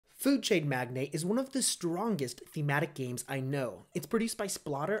Chain Magnate is one of the strongest thematic games I know. It's produced by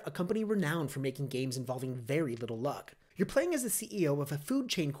Splotter, a company renowned for making games involving very little luck. You're playing as the CEO of a food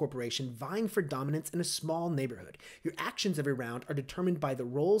chain corporation vying for dominance in a small neighborhood. Your actions every round are determined by the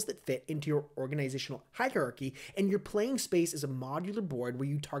roles that fit into your organizational hierarchy, and your playing space is a modular board where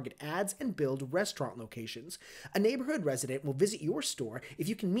you target ads and build restaurant locations. A neighborhood resident will visit your store if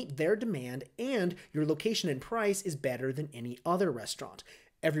you can meet their demand and your location and price is better than any other restaurant.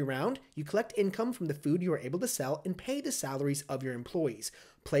 Every round, you collect income from the food you are able to sell and pay the salaries of your employees.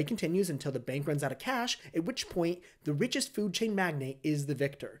 Play continues until the bank runs out of cash, at which point the richest food chain magnate is the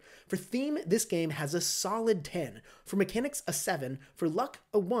victor. For theme, this game has a solid 10. For mechanics, a 7. For luck,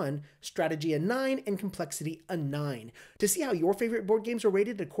 a 1. Strategy, a 9. And complexity, a 9. To see how your favorite board games are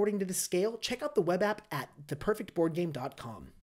rated according to the scale, check out the web app at theperfectboardgame.com.